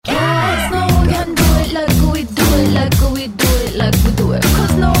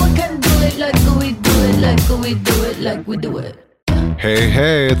like we do it.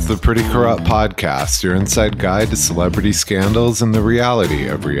 Hey, it's the Pretty Corrupt Podcast, your inside guide to celebrity scandals and the reality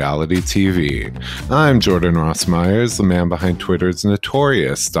of reality TV. I'm Jordan Ross Myers, the man behind Twitter's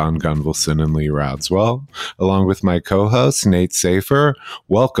notorious Don Gunvalson and Lee Radswell, along with my co-host Nate Safer.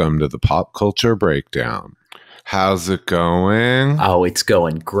 Welcome to the Pop Culture Breakdown. How's it going? Oh, it's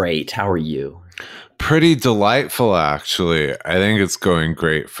going great. How are you? Pretty delightful, actually. I think it's going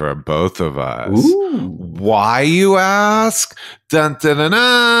great for both of us. Ooh. Why, you ask? Dun, dun, dun,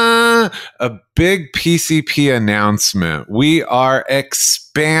 dun. A big PCP announcement. We are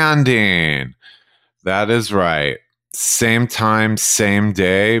expanding. That is right. Same time, same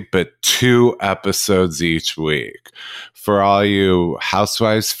day, but 2 episodes each week. For all you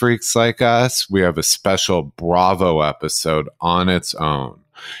Housewives freaks like us, we have a special Bravo episode on its own.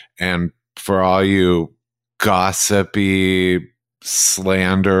 And for all you gossipy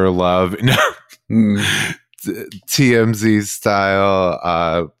slander love TMZ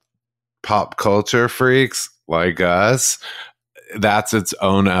style pop culture freaks like us, that's its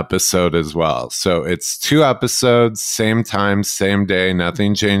own episode as well. So it's 2 episodes, same time, same day.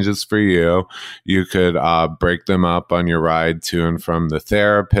 Nothing changes for you. You could break them up on your ride to and from the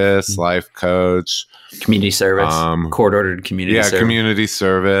therapist, life coach, community service, court-ordered community service. Yeah, community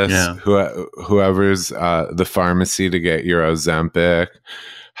service. Yeah. Whoever's the pharmacy to get your Ozempic.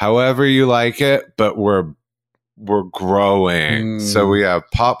 However you like it, but we're growing. So we have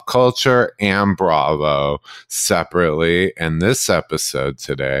pop culture and Bravo separately. And this episode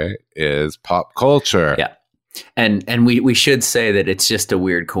today is pop culture. Yeah. And we should say that it's just a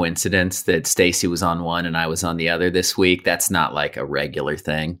weird coincidence that Stacey was on one and I was on the other this week. That's not like a regular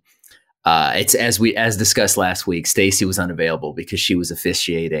thing. It's as discussed last week, Stacey was unavailable because she was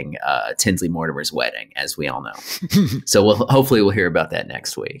officiating Tinsley Mortimer's wedding, as we all know. So hopefully we'll hear about that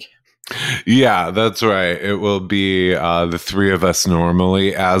next week. Yeah, that's right. It will be the 3 of us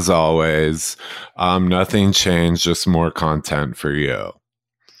normally, as always. Nothing changed, just more content for you.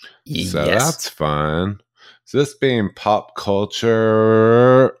 So that's fun. So this being pop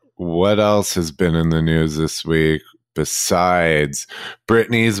culture, what else has been in the news this week besides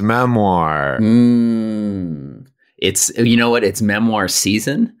Britney's memoir? It's, you know what? It's memoir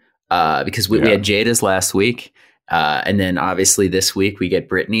season because we had Jada's last week. And then obviously this week we get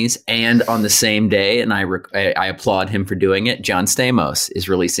Britney's, and on the same day, and I applaud him for doing it, John Stamos is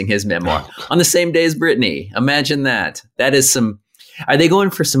releasing his memoir on the same day as Britney. Imagine that. That is are they going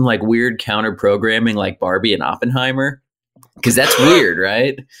for some like weird counter programming like Barbie and Oppenheimer? Because that's weird,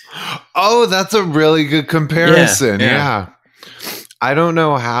 right? Oh, that's a really good comparison. Yeah. I don't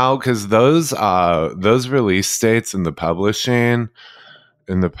know how, because those release dates in the publishing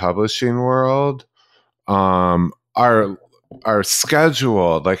world are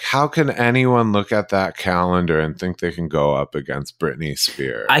scheduled. Like, how can anyone look at that calendar and think they can go up against Britney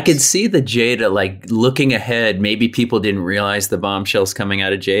Spears? I could see the Jada, like, looking ahead. Maybe people didn't realize the bombshells coming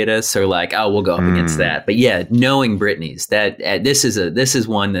out of Jada, so like, oh, we'll go up against that. But yeah, knowing Britney's, that this is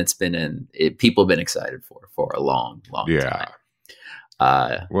one that's been people have been excited for a long time.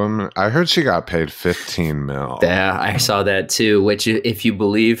 Well, I heard she got paid 15 mil. Yeah, I saw that too. Which, if you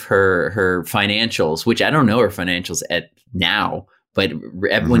believe her financials, which I don't know her financials at now, but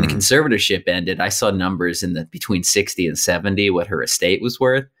when the conservatorship ended, I saw numbers in the between 60 and 70 what her estate was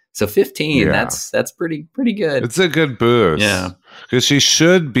worth. So 15, that's pretty good. It's a good boost. Yeah, because she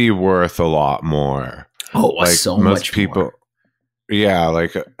should be worth a lot more. Oh, like so most much people. More. Yeah,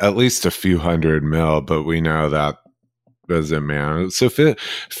 like at least a few hundred mil, but we know that doesn't matter. So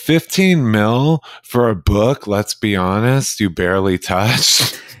 15 mil for a book, let's be honest, you barely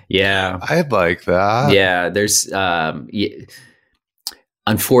touched. Yeah. I'd like that. Yeah, there's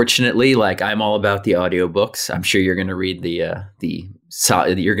unfortunately, like, I'm all about the audiobooks. I'm sure you're going to read you're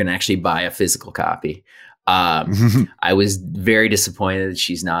going to actually buy a physical copy. I was very disappointed that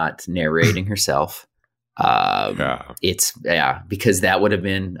she's not narrating herself. Because that would have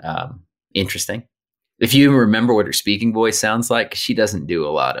been interesting. If you even remember what her speaking voice sounds like, she doesn't do a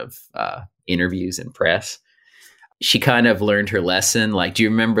lot of interviews and press. She kind of learned her lesson. Like, do you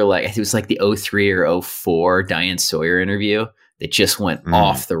remember, like, it was like the 03 or 04 Diane Sawyer interview that just went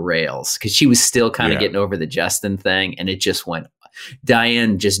off the rails because she was still kind of getting over the Justin thing, and it just went.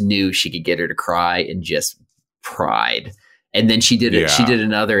 Diane just knew she could get her to cry and just pride. And then she did She did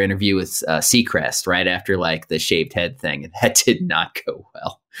another interview with Seacrest right after like the shaved head thing, and that did not go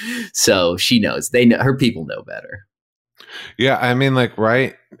well. So she knows. Her people know better. Yeah, I mean, like,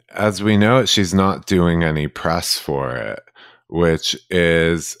 right as we know it, she's not doing any press for it, which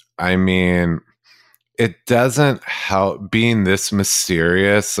is, I mean, it doesn't help being this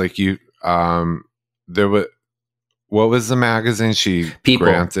mysterious. Like, there was what was the magazine she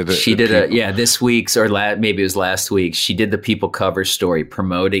granted it? She did this week's or maybe it was last week. She did the People cover story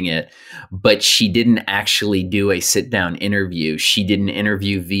promoting it, but she didn't actually do a sit down interview. She did an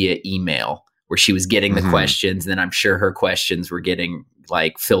interview via email where she was getting the questions. And then I'm sure her questions were getting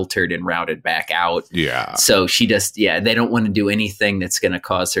like filtered and routed back out. Yeah. So she just, they don't want to do anything that's going to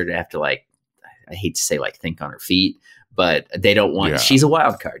cause her to have to like, I hate to say like think on her feet, but they don't want, she's a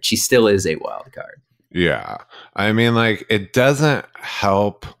wild card. She still is a wild card. Yeah. I mean, like, it doesn't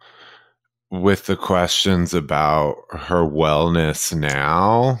help with the questions about her wellness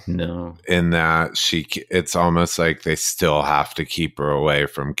now. No. In that it's almost like they still have to keep her away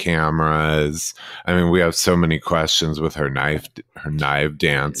from cameras. I mean, we have so many questions with her knife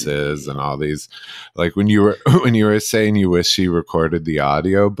dances and all these. Like when you were saying you wish she recorded the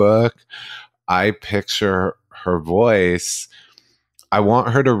audiobook, I picture her voice. I want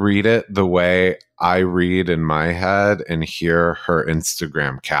her to read it the way I read in my head and hear her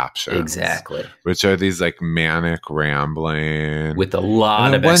Instagram captions. Exactly. Which are these like manic rambling. With a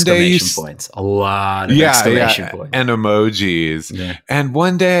lot of exclamation points. A lot of exclamation points. And emojis. Yeah. And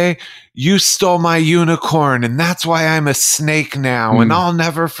one day you stole my unicorn and that's why I'm a snake now. And I'll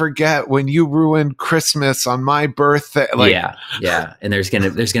never forget when you ruined Christmas on my birthday. Like, yeah. And there's gonna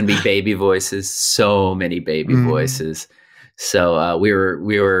be baby voices. So many baby voices. So we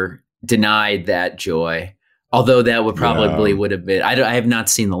were denied that joy, although that would probably would have been. I have not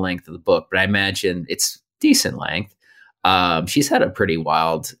seen the length of the book, but I imagine it's decent length. She's had a pretty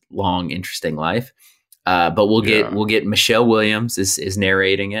wild, long, interesting life. But we'll get Michelle Williams is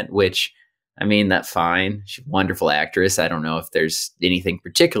narrating it, which I mean that's fine. She's a wonderful actress. I don't know if there's anything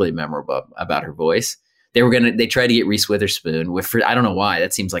particularly memorable about her voice. They tried to get Reese Witherspoon I don't know why.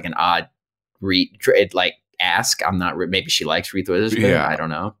 That seems like an odd ask. I'm not. Maybe she likes Reese Witherspoon. Yeah. I don't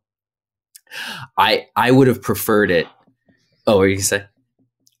know. I would have preferred it. Oh, what are you gonna say?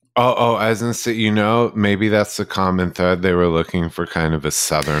 Oh, I was gonna say, maybe that's the common thread. They were looking for kind of a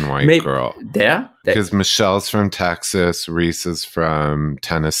Southern white girl. Yeah, because Michelle's from Texas, Reese is from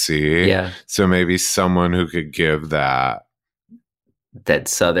Tennessee. Yeah, so maybe someone who could give that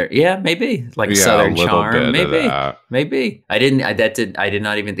Southern, maybe like Southern charm, maybe. I did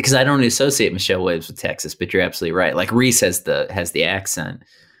not even because I don't associate Michelle Williams with Texas, but you're absolutely right. Like Reese has the accent.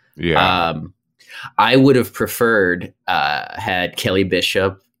 Yeah, I would have preferred had Kelly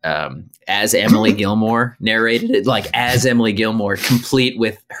Bishop as Emily Gilmore narrated it, like as Emily Gilmore, complete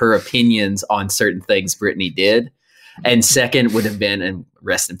with her opinions on certain things Britney did. And second would have been, and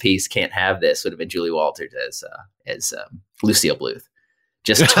rest in peace, can't have this, would have been Julie Walters as Lucille Bluth.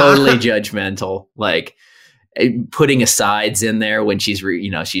 Just totally judgmental, like putting asides in there when she's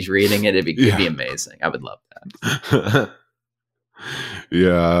reading it. It'd be amazing. I would love that.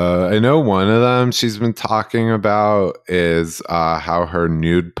 Yeah, I know one of them she's been talking about is how her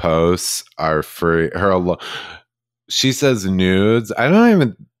nude posts are free. She says nudes. I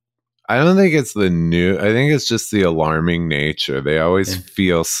don't think it's the nude. I think it's just the alarming nature. They always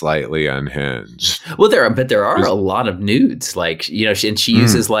feel slightly unhinged. Well, there are a lot of nudes, like and she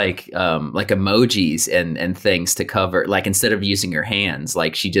uses like emojis and things to cover. Like instead of using her hands,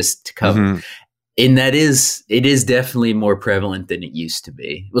 like she just to cover. And it is definitely more prevalent than it used to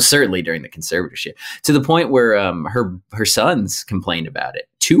be. Well, certainly during the conservatorship, to the point where her sons complained about it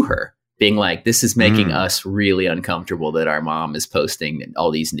to her, being like, "This is making us really uncomfortable that our mom is posting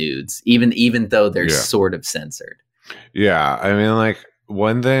all these nudes, even though they're sort of censored." Yeah, I mean, like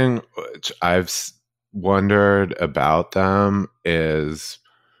one thing which I've wondered about them is,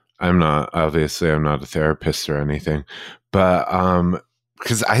 I'm not a therapist or anything, but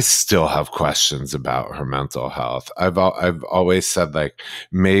because I still have questions about her mental health. I've always said like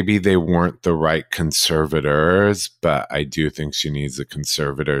maybe they weren't the right conservators, but I do think she needs a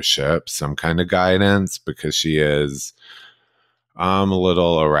conservatorship, some kind of guidance, because she is a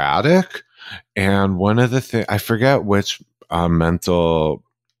little erratic. And one of the things, I forget which mental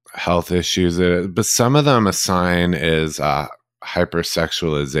health issues it is, but some of them a sign is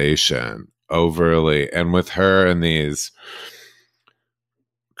hypersexualization overly, and with her and these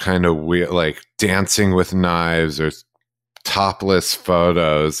kind of weird, like dancing with knives or topless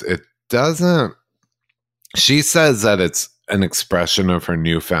photos. She says that it's an expression of her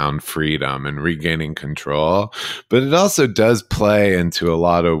newfound freedom and regaining control, but it also does play into a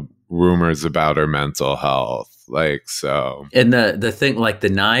lot of rumors about her mental health. Like, so. And the thing, like the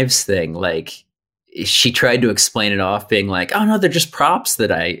knives thing, like she tried to explain it off being like, "Oh no, they're just props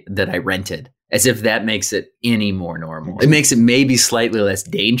that I rented." As if that makes it any more normal. It makes it maybe slightly less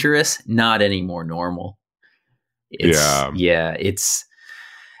dangerous, not any more normal. And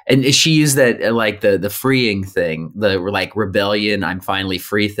And she used that like the freeing thing, the like rebellion, I'm finally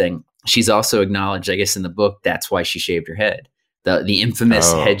free thing. She's also acknowledged, I guess, in the book, that's why she shaved her head. The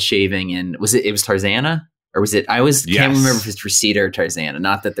infamous head Oh, shaving, and it was Tarzana, or was it? I always can't remember if yes. it's Reseda or Tarzana.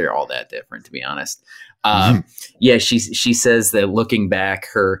 Not that they're all that different, to be honest. Mhm. Yeah, she says that looking back,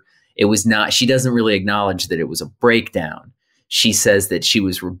 it was not. She doesn't really acknowledge that it was a breakdown. She says that she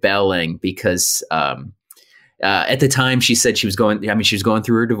was rebelling because at the time she said she was going. I mean, she was going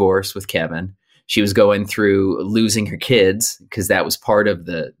through her divorce with Kevin. She was going through losing her kids because that was part of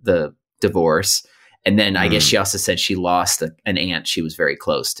the divorce. And then I guess she also said she lost an aunt she was very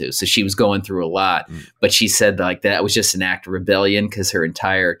close to. So she was going through a lot. But she said like that was just an act of rebellion because her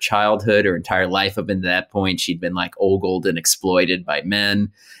entire childhood, her entire life up until that point, she'd been like ogled and exploited by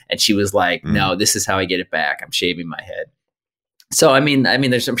men. And she was like, no, this is how I get it back. I'm shaving my head. So, I mean,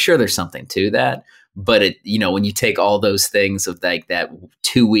 I'm sure there's something to that. But when you take all those things of like that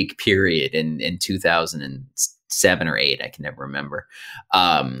 2-week period in 2007 or 8, I can never remember.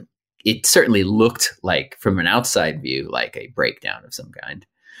 It certainly looked like, from an outside view, like a breakdown of some kind.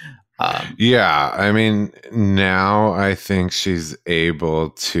 Yeah, I mean, now I think she's able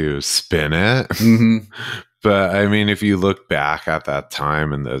to spin it. But I mean, if you look back at that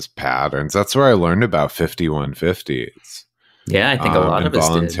time and those patterns, that's where I learned about 5150s. Yeah, I think a lot of us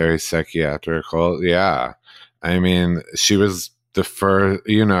did. Involuntary psychiatrical. Yeah. I mean, she was the first,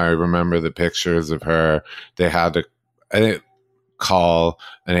 I remember the pictures of her. They had to, I think, call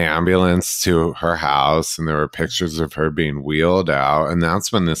an ambulance to her house, and there were pictures of her being wheeled out, and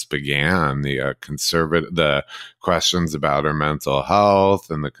that's when this began, the questions about her mental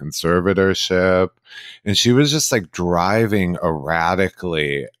health and the conservatorship. And she was just like driving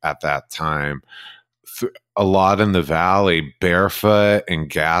erratically at that time, a lot in the valley, barefoot, and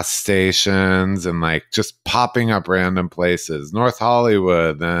gas stations, and like just popping up random places, North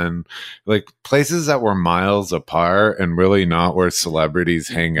Hollywood, and like places that were miles apart and really not where celebrities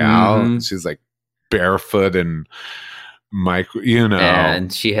hang out. She's like barefoot and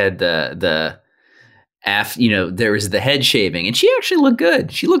and she had there was the head shaving, and she actually looked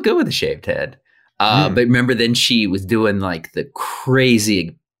good. She looked good with a shaved head. But remember, then she was doing like the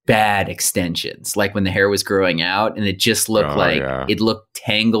crazy bad extensions, like when the hair was growing out, and it just looked it looked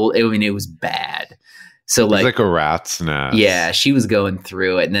tangled. I mean, it was bad. So like a rat's nest. Yeah, she was going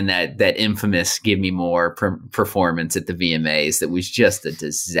through it, and then that infamous "Give Me More" performance at the VMAs that was just a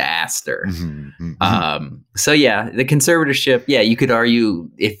disaster. So yeah, the conservatorship. Yeah, you could argue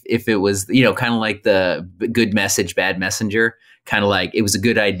if it was kind of like the good message, bad messenger. Kind of like it was a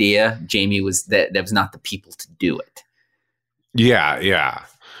good idea. Jamie was that was not the people to do it. Yeah.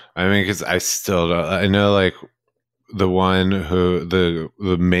 I mean, because I know like the one who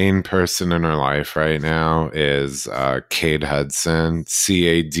the main person in her life right now is Cade Hudson,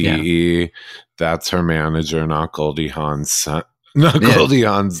 Cade. Yeah. That's her manager, not Goldie Hawn's son, not Goldie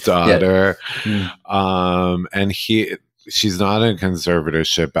Hawn's daughter. And she's not in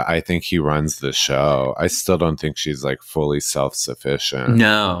conservatorship, but I think he runs the show. I still don't think she's like fully self-sufficient.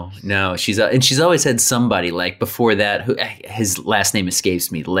 No, she's always had somebody like before that. Who his last name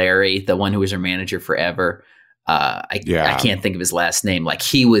escapes me, Larry, the one who was her manager forever. I can't think of his last name. Like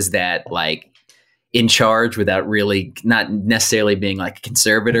he was that like in charge without really not necessarily being like a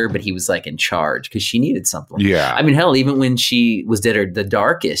conservator, but he was like in charge because she needed something. Yeah, I mean, hell, even when she was at the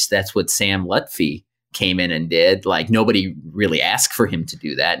darkest, that's what Sam Lutfi came in and did. Like nobody really asked for him to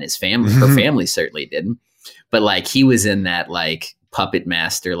do that, and his family, her family certainly didn't. But like he was in that like puppet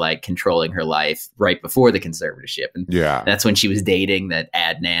master, like controlling her life right before the conservatorship, and that's when she was dating that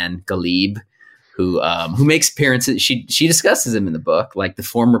Adnan Galib, who makes appearances. She discusses him in the book, like the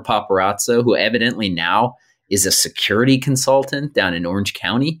former paparazzo who evidently now is a security consultant down in Orange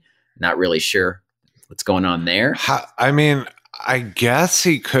County. Not really sure what's going on there. I mean, I guess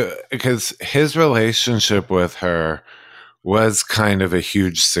he could, because his relationship with her was kind of a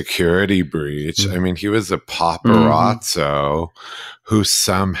huge security breach. I mean, he was a paparazzo who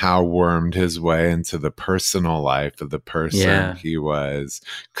somehow wormed his way into the personal life of the person he was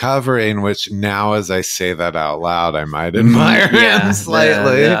covering, which now, as I say that out loud, I might admire him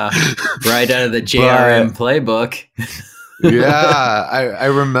slightly. Right out of the JRM playbook. I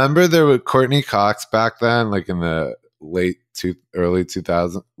remember there was Courtney Cox back then, like in the late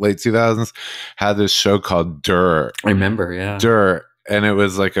 2000s, had this show called Dirt. I remember, Dirt. And it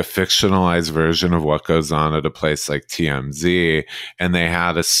was like a fictionalized version of what goes on at a place like TMZ. And they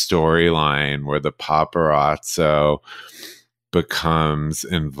had a storyline where the paparazzo becomes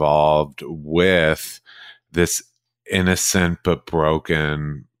involved with this innocent but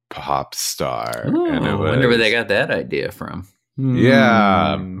broken pop star. Ooh, and I wonder where they got that idea from.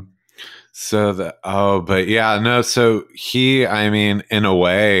 Yeah. Hmm. So but yeah, no. So I mean, in a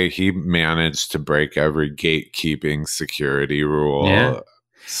way, he managed to break every gatekeeping security Yeah. rule. And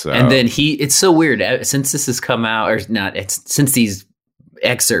So, then it's so weird since this has come out, or not, it's since these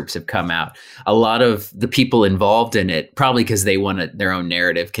excerpts have come out, a lot of the people involved in it, probably because they want their own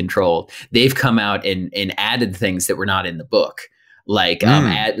narrative controlled, they've come out and added things that were not in the book. Like,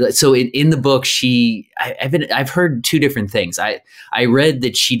 so in the book, I've heard two different things. I read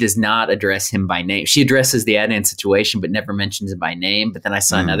that she does not address him by name. She addresses the Adnan situation, but never mentions it by name. But then I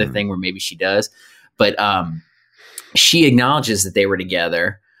saw another thing where maybe she does. But she acknowledges that they were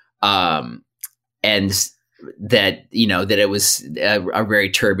together, and that that it was a very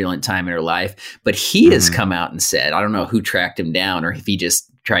turbulent time in her life. But he has come out and said, I don't know who tracked him down or if he just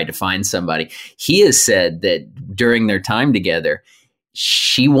tried to find somebody. He has said that during their time together,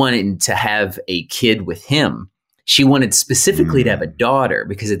 she wanted to have a kid with him. She wanted specifically to have a daughter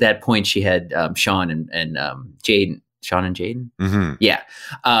because at that point she had Sean and Jaden. Sean and Jaden? Mm-hmm. Yeah.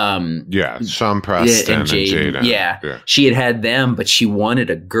 Yeah, Sean Preston and Jaden. Yeah. She had them, but she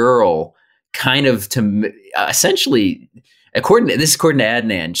wanted a girl kind of to essentially, according to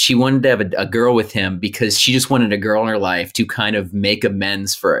Adnan, she wanted to have a girl with him because she just wanted a girl in her life to kind of make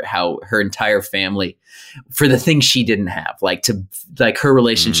amends for how her entire family, for the things she didn't have, like her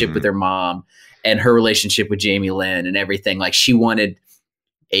relationship with her mom and her relationship with Jamie Lynn and everything. Like she wanted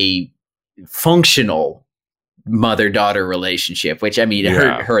a functional mother-daughter relationship, which I mean,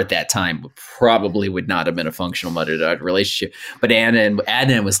 her at that time probably would not have been a functional mother-daughter relationship. But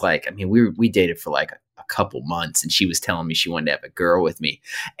Adnan was like, I mean, we dated for like a couple months, and she was telling me she wanted to have a girl with me.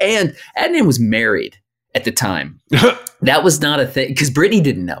 And Adnan was married at the time. That was not a thing because Britney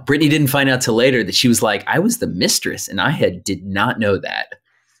didn't know. Britney didn't find out till later that she was like, I was the mistress, and I did not know that.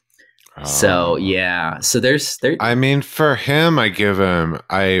 So yeah, so there's. I mean, for him, I give him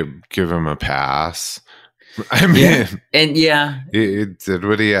a pass. I mean, and did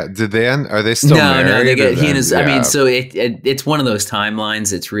what he did they end? Are they still married? No, they get he and his. I mean, so it's one of those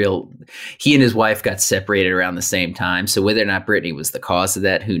timelines. It's real. He and his wife got separated around the same time. So whether or not Britney was the cause of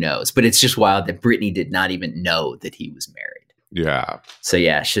that, who knows? But it's just wild that Britney did not even know that he was married. Yeah. So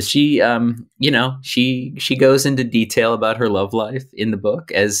yeah, she she goes into detail about her love life in the book,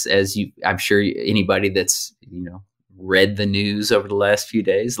 as I'm sure anybody that's read the news over the last few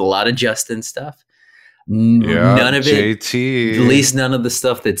days, a lot of Justin stuff. None of JT. it, at least none of the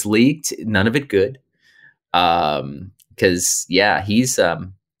stuff that's leaked, none of it good. Because he's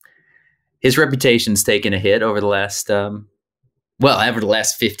his reputation's taken a hit over the last over the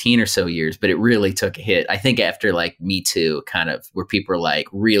last 15 or so years, but it really took a hit. I think after like Me Too, kind of where people are like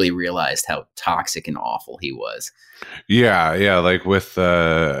really realized how toxic and awful he was. Yeah, like with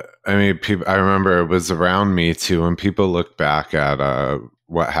I mean, people. I remember it was around Me Too when people look back at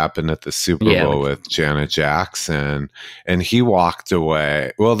what happened at the Super Bowl with Janet Jackson, and he walked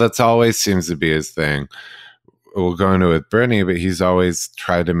away. Well, that's always seems to be his thing. We'll go into it with Britney, but he's always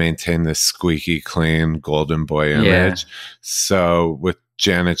tried to maintain this squeaky clean golden boy image. So with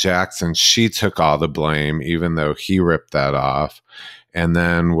Janet Jackson, she took all the blame, even though he ripped that off. And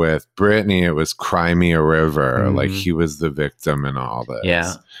then with Britney, it was Cry Me a River. Like he was the victim in all this.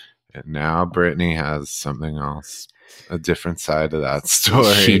 Yeah. And now Britney has something else. A different side of that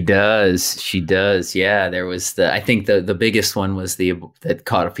story. She does. Yeah, there was I think the biggest one was that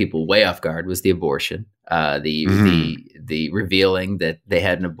caught people way off guard was the abortion. The revealing that they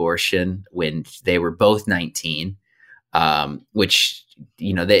had an abortion when they were both 19, which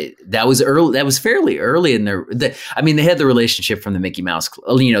that was early. That was fairly early in I mean, they had the relationship from the Mickey Mouse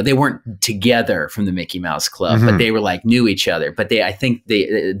Club. They weren't together from the Mickey Mouse Club, but they were like knew each other. But I think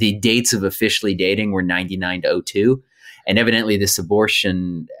the dates of officially dating were 99 to 02. And evidently this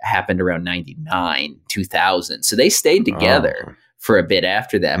abortion happened around 99, 2000. So they stayed together for a bit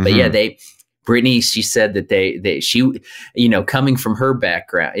after that. But Britney, she said that she coming from her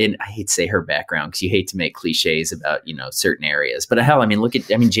background, and I hate to say her background because you hate to make cliches about, certain areas, but hell, I mean,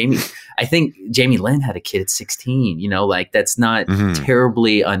 Jamie, I think Jamie Lynn had a kid at 16, like that's not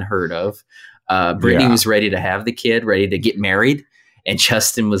terribly unheard of. Britney was ready to have the kid, ready to get married. And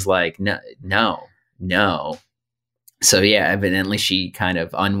Justin was like, no. So yeah, evidently she kind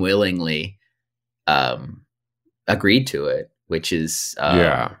of unwillingly agreed to it, which is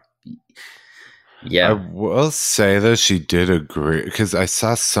I will say though she did agree because I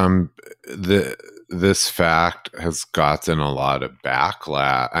saw this fact has gotten a lot of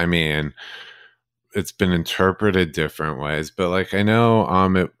backlash. I mean, it's been interpreted different ways, but like I know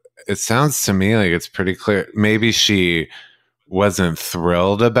it sounds to me like it's pretty clear. Maybe she wasn't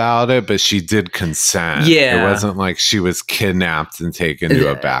thrilled about it, but she did consent. Yeah. It wasn't like she was kidnapped and taken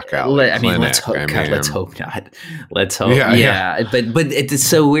to a back alley clinic. Let's hope. God, let's hope not. Let's hope. Yeah. But it's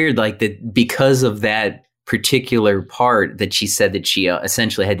so weird, like that, because of that particular part that she said that she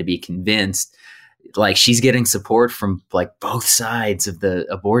essentially had to be convinced. Like she's getting support from like both sides of the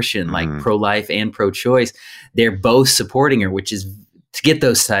abortion, like pro-life and pro-choice. They're both supporting her, which is, to get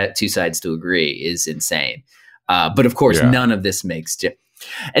those two sides to agree is insane. But of course, none of this makes sense.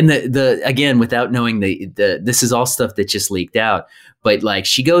 And the again, without knowing this is all stuff that just leaked out. But like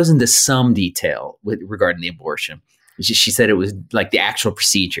she goes into some detail regarding the abortion. She said it was like the actual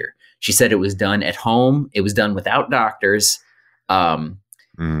procedure. She said it was done at home. It was done without doctors, and.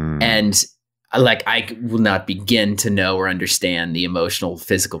 Like I will not begin to know or understand the emotional,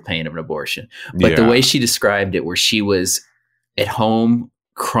 physical pain of an abortion. But the way she described it, where she was at home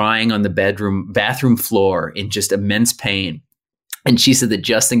crying on the bathroom floor in just immense pain. And she said that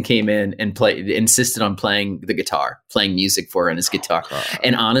Justin came in and insisted on playing the guitar, playing music for her on his guitar.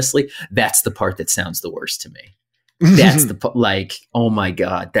 And honestly, that's the part that sounds the worst to me. That's like, oh my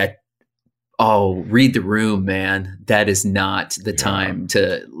God, read the room, man. That is not the time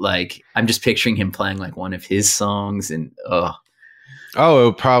to like, I'm just picturing him playing like one of his songs and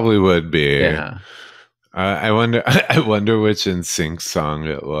it probably would be. Yeah. I wonder which NSYNC song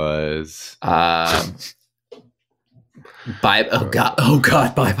it was. Bye. Oh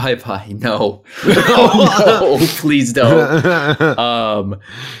God. Bye. No. No, please don't.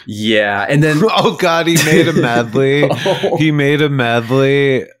 Yeah. And then, oh God, he made a medley. He made a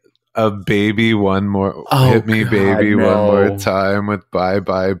medley. A baby one more hit me God, baby no. One more time with bye.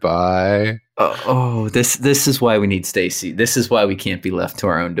 This is why we need Stacey. This is why we can't be left to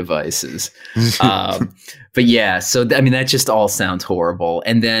our own devices. But yeah, so I mean that just all sounds horrible.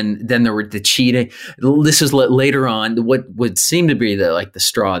 And then there were the cheating. This was later on. What would seem to be the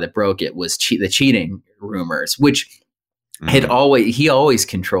straw that broke it was the cheating rumors, which he always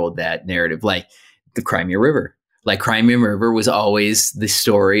controlled that narrative, like the Crimea River. Like Crimea River was always the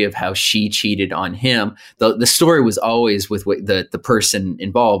story of how she cheated on him. The story was always with the person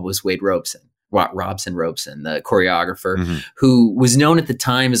involved was Wade Robson, the choreographer, who was known at the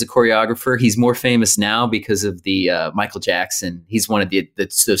time as a choreographer. He's more famous now because of the Michael Jackson. He's one of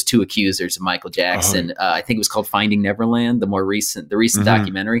those two accusers of Michael Jackson. I think it was called Finding Neverland, the recent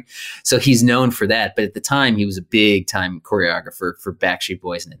documentary. So he's known for that. But at the time, he was a big time choreographer for Backstreet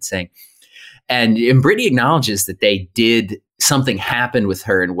Boys and NSYNC. And Britney acknowledges that something happened with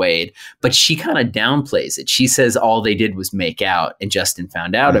her and Wade, but she kind of downplays it. She says all they did was make out and Justin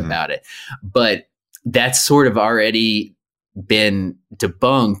found out about it. But that's sort of already been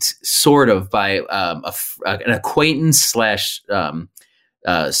debunked sort of by an acquaintance /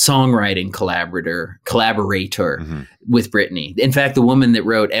 songwriting collaborator with Britney. In fact, the woman that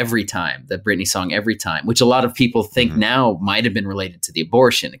wrote Every Time, the Britney song Every Time, which a lot of people think now might have been related to the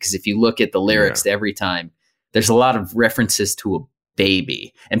abortion, because if you look at the lyrics to Every Time, there's a lot of references to a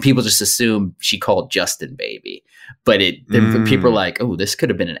baby, and people just assume she called Justin baby. But people are like, oh, this could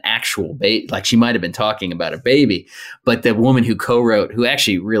have been an actual baby. Like she might have been talking about a baby. But the woman who co-wrote, who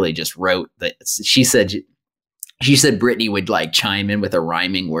actually really just wrote that, she said Britney would like chime in with a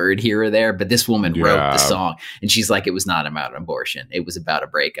rhyming word here or there, but this woman wrote the song, and she's like, it was not about an abortion. It was about a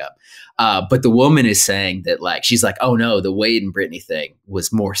breakup. But the woman is saying that like, she's like, oh no, the Wade and Britney thing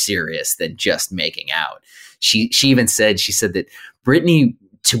was more serious than just making out. She even said that Britney,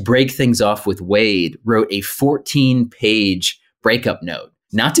 to break things off with Wade, wrote a 14-page breakup note,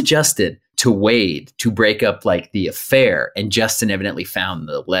 not to Justin, to Wade, to break up like the affair. And Justin evidently found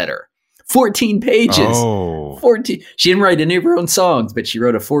the letter. 14 pages. 14. She didn't write any of her own songs, but she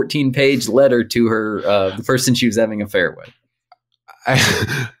wrote a 14-page letter to her, the person she was having an affair with.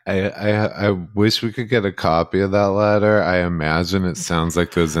 I wish we could get a copy of that letter. I imagine it sounds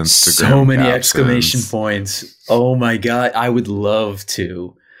like those Instagram so many captions. Exclamation points. Oh my God. I would love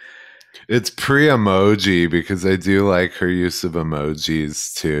to. It's pre-emoji because I do like her use of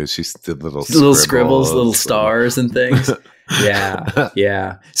emojis too. She did little scribbles, little stars and things.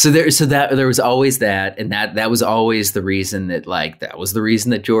 Yeah. So there was always that, and that was always the reason that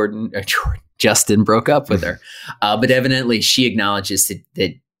Justin broke up with her. But evidently, she acknowledges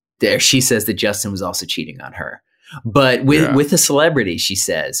that she says that Justin was also cheating on her. But with a celebrity, she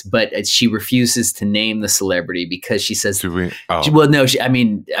says, but she refuses to name the celebrity because she says, this is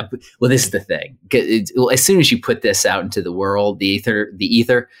the thing. As soon as you put this out into the world, the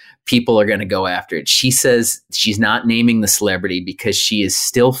ether, people are going to go after it. She says she's not naming the celebrity because she is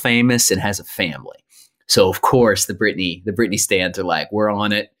still famous and has a family. So of course the Britney stands are like, we're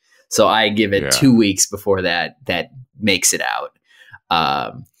on it. So I give it 2 weeks before that makes it out.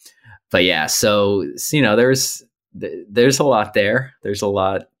 But yeah, so there's a lot there. There's a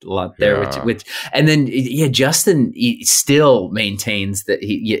lot there, which, and then Justin he still maintains that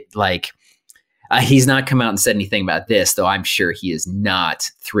he's not come out and said anything about this, though I'm sure he is not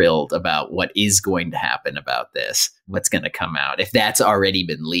thrilled about what is going to happen about this, what's going to come out, if that's already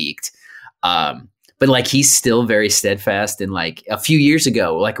been leaked. But like, he's still very steadfast. And like a few years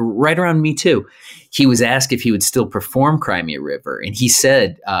ago, like right around Me Too, he was asked if he would still perform Cry Me a River. And he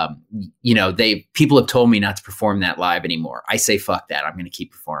said, people have told me not to perform that live anymore. I say, fuck that. I'm going to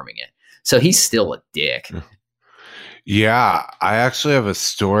keep performing it. So he's still a dick. Yeah, I actually have a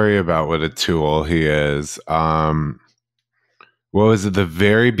story about what a tool he is. What was it? The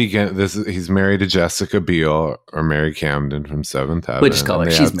very beginning. He's married to Jessica Biel or Mary Camden from Seventh Heaven. We'll just call her.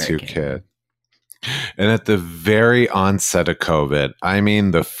 She's Mary 2 kids. And at the very onset of COVID, I mean,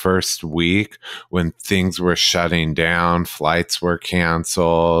 the first week when things were shutting down, flights were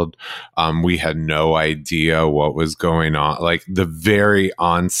canceled. We had no idea what was going on. Like the very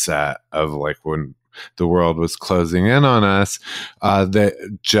onset of like when the world was closing in on us,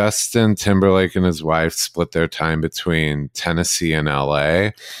 that Justin Timberlake and his wife split their time between Tennessee and LA.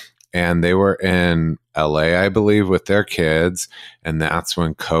 And they were in LA, I believe, with their kids. And that's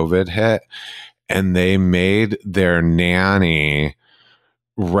when COVID hit. And they made their nanny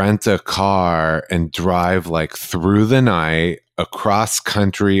rent a car and drive like through the night across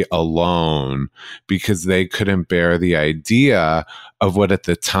country alone because they couldn't bear the idea of what at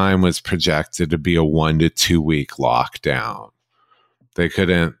the time was projected to be a 1 to 2 week lockdown. They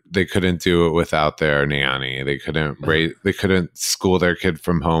couldn't do it without their nanny. They couldn't school their kid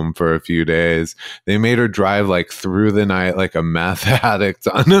from home for a few days. They made her drive like through the night like a meth addict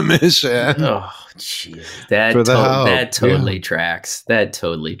on a mission. Oh, jeez. That totally tracks. That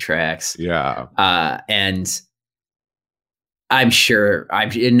totally tracks. Yeah. And I'm sure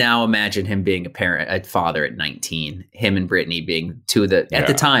now imagine him being a father at 19, him and Britney being two of at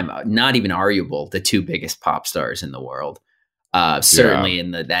the time, not even arguable, the two biggest pop stars in the world. Certainly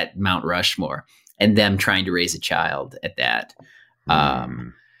in that Mount Rushmore, and them trying to raise a child at that.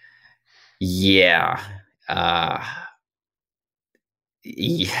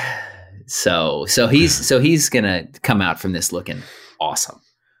 So he's gonna come out from this looking awesome.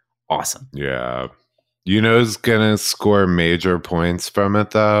 Yeah. Who's gonna score major points from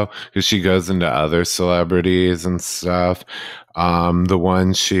it though, because she goes into other celebrities and stuff. The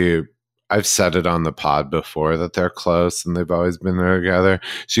one I've said it on the pod before that they're close and they've always been there together.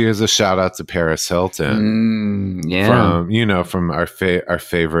 She gives a shout out to Paris Hilton. From our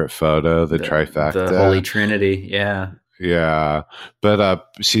favorite photo, the trifecta, the Holy Trinity. Yeah. Yeah. But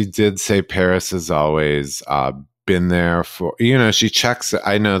she did say Paris has always been there for, she checks.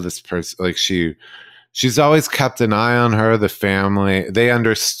 I know this person, like she's always kept an eye on her, the family. They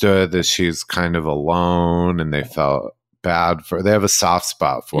understood that she's kind of alone and they felt bad they have a soft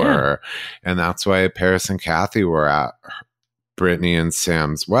spot for her. And that's why Paris and Kathy were at Britney and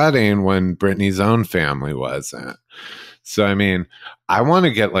Sam's wedding when Britney's own family wasn't. So, I mean, I want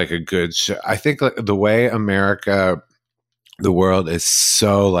to get like a good show. I think like the way the world is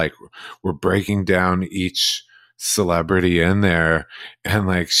so like, we're breaking down each celebrity in there and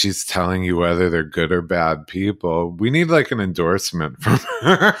like she's telling you whether they're good or bad people. We need like an endorsement from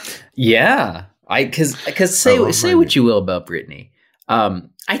her. Yeah. Because say what you will about Britney.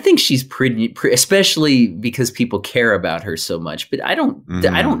 I think she's pretty, especially because people care about her so much. But I don't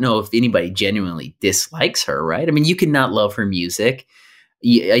know if anybody genuinely dislikes her, right? I mean, you can not love her music,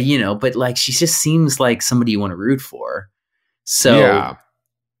 but like she just seems like somebody you want to root for. So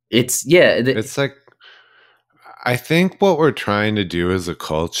it's like, I think what we're trying to do as a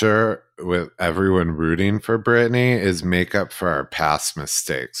culture with everyone rooting for Britney is make up for our past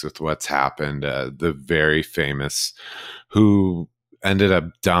mistakes with what's happened. The very famous who ended up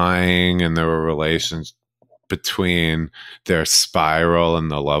dying, and there were relations between their spiral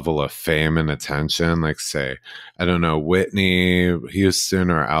and the level of fame and attention. Like say, I don't know, Whitney Houston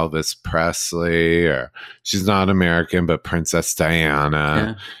or Elvis Presley, or she's not American, but Princess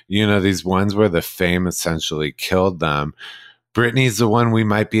Diana. Yeah. These ones where the fame essentially killed them. Britney's the one we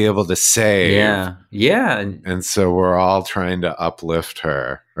might be able to save. Yeah. And so we're all trying to uplift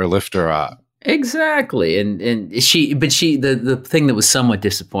her or lift her up. Exactly. And the thing that was somewhat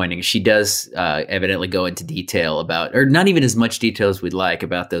disappointing is she does evidently go into detail about, or not even as much detail as we'd like,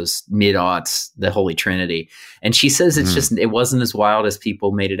 about those mid-aughts, the Holy Trinity. And she says it wasn't as wild as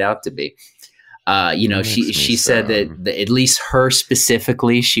people made it out to be. She said that at least her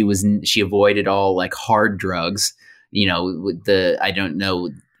specifically, she avoided all like hard drugs. I don't know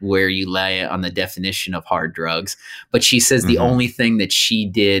where you lay on the definition of hard drugs, but she says the only thing that she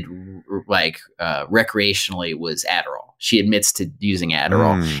did recreationally was Adderall. She admits to using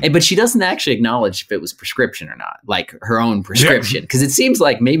Adderall, but she doesn't actually acknowledge if it was prescription or not, like her own prescription, because it seems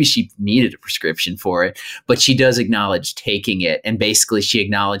like maybe she needed a prescription for it, but she does acknowledge taking it. And basically she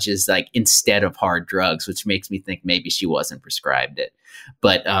acknowledges like instead of hard drugs, which makes me think maybe she wasn't prescribed it.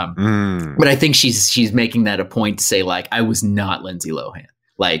 But I think she's making that a point to say like, I was not Lindsay Lohan.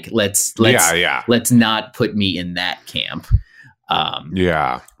 Like, let's not put me in that camp. But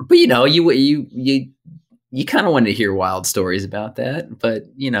you kind of want to hear wild stories about that, but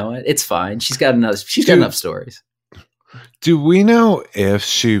it's fine. She's got enough stories. Do we know if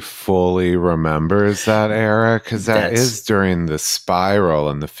she fully remembers that era? Because that is during the spiral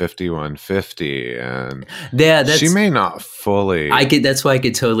and the 5150, and she may not fully. That's why I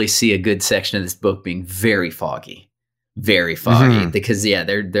could totally see a good section of this book being very foggy, because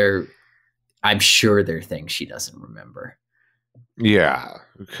they're. I'm sure there are things she doesn't remember. Yeah,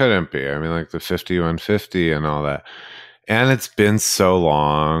 it couldn't be. I mean, like the 5150 and all that. And it's been so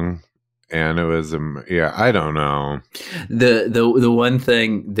long, and it was I don't know. The one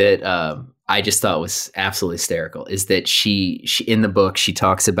thing that I just thought was absolutely hysterical is that she in the book she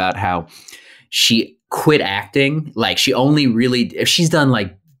talks about how she quit acting. Like she only really, she's done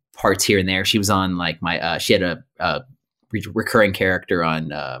like parts here and there. She was on like she had a recurring character on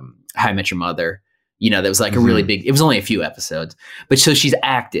How I Met Your Mother. That was like a really big, it was only a few episodes, but so she's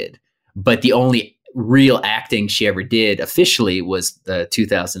acted, but the only real acting she ever did officially was the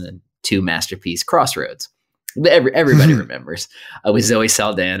 2002 masterpiece Crossroads. Everybody remembers with Zoe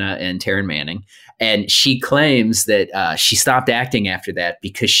Saldana and Taryn Manning. And she claims that she stopped acting after that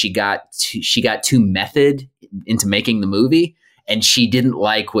because she got too method into making the movie. And she didn't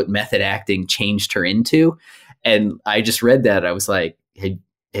like what method acting changed her into. And I just read that. I was like,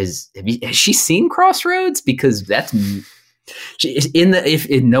 has she seen Crossroads? Because that's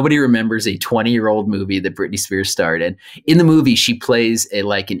if nobody remembers a 20-year-old movie that Britney Spears starred in. In the movie, she plays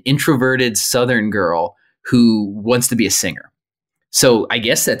an introverted Southern girl who wants to be a singer. So I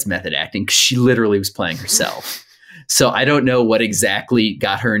guess that's method acting because she literally was playing herself. So I don't know what exactly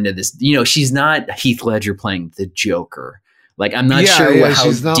got her into this. She's not Heath Ledger playing the Joker. Like, I'm not sure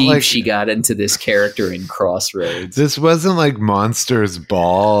how deep she got into this character in Crossroads. This wasn't like Monsters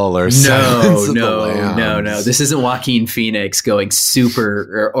Ball or something. No. This isn't Joaquin Phoenix going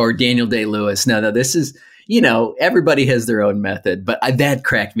super or Daniel Day-Lewis. No. This is, everybody has their own method. But that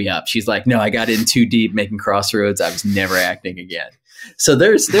cracked me up. She's like, no, I got in too deep making Crossroads. I was never acting again. So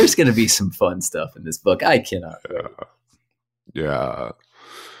there's going to be some fun stuff in this book. I cannot wait. Yeah.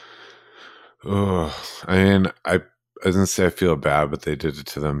 Oh, I mean, I was going to say I feel bad, but they did it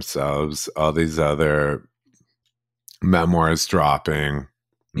to themselves. All these other memoirs dropping.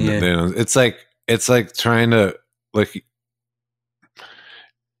 Yeah. It's like trying to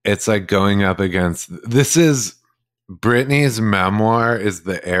it's like going up against, this is Britney's memoir is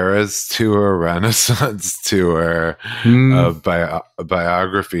the Eras Tour, Renaissance Tour of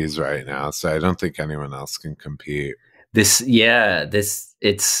biographies right now. So I don't think anyone else can compete.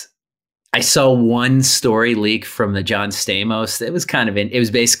 I saw one story leak from the John Stamos. It was it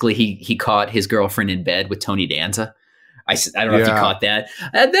was basically he caught his girlfriend in bed with Tony Danza. I don't know if you caught that.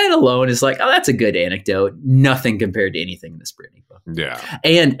 And that alone is like, oh, that's a good anecdote. Nothing compared to anything in this Britney book. Yeah.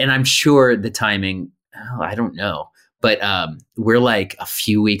 And I'm sure the timing, I don't know. But we're like a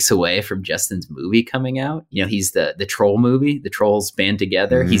few weeks away from Justin's movie coming out. He's the Troll movie. The Trolls band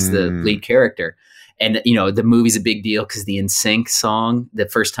together. He's the lead character. And, the movie's a big deal because the NSYNC song, the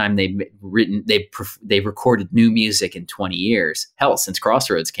first time they've recorded new music in 20 years, hell, since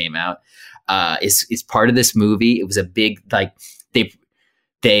Crossroads came out, is part of this movie. It was a big, they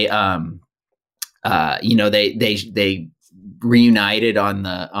reunited on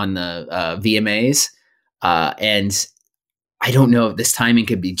the VMAs. And I don't know if this timing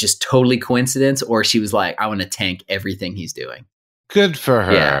could be just totally coincidence or she was like, I want to tank everything he's doing. Good for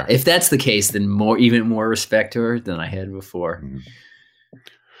her. Yeah, if that's the case, then even more respect to her than I had before.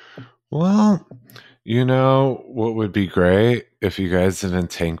 Well, what would be great if you guys didn't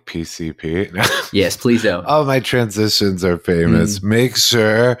tank PCP? Yes, please don't. All my transitions are famous. Make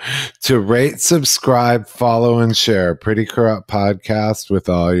sure to rate, subscribe, follow, and share Pretty Corrupt Podcast with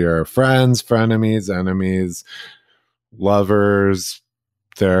all your friends, frenemies, enemies, lovers,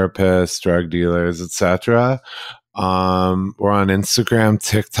 therapists, drug dealers, etc. We're on Instagram,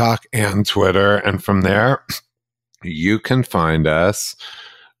 TikTok, and Twitter. And from there, you can find us,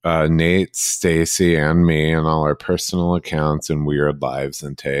 Nate, Stacy, and me, and all our personal accounts and weird lives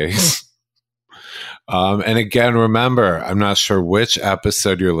and takes. And again, remember, I'm not sure which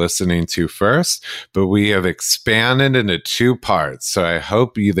episode you're listening to first, but we have expanded into 2 parts. So I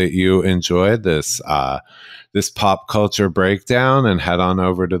hope that you enjoyed this pop culture breakdown, and head on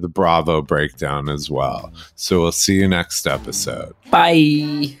over to the Bravo breakdown as well. So we'll see you next episode.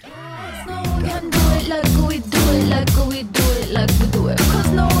 Bye.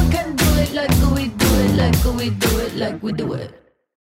 Like we do it.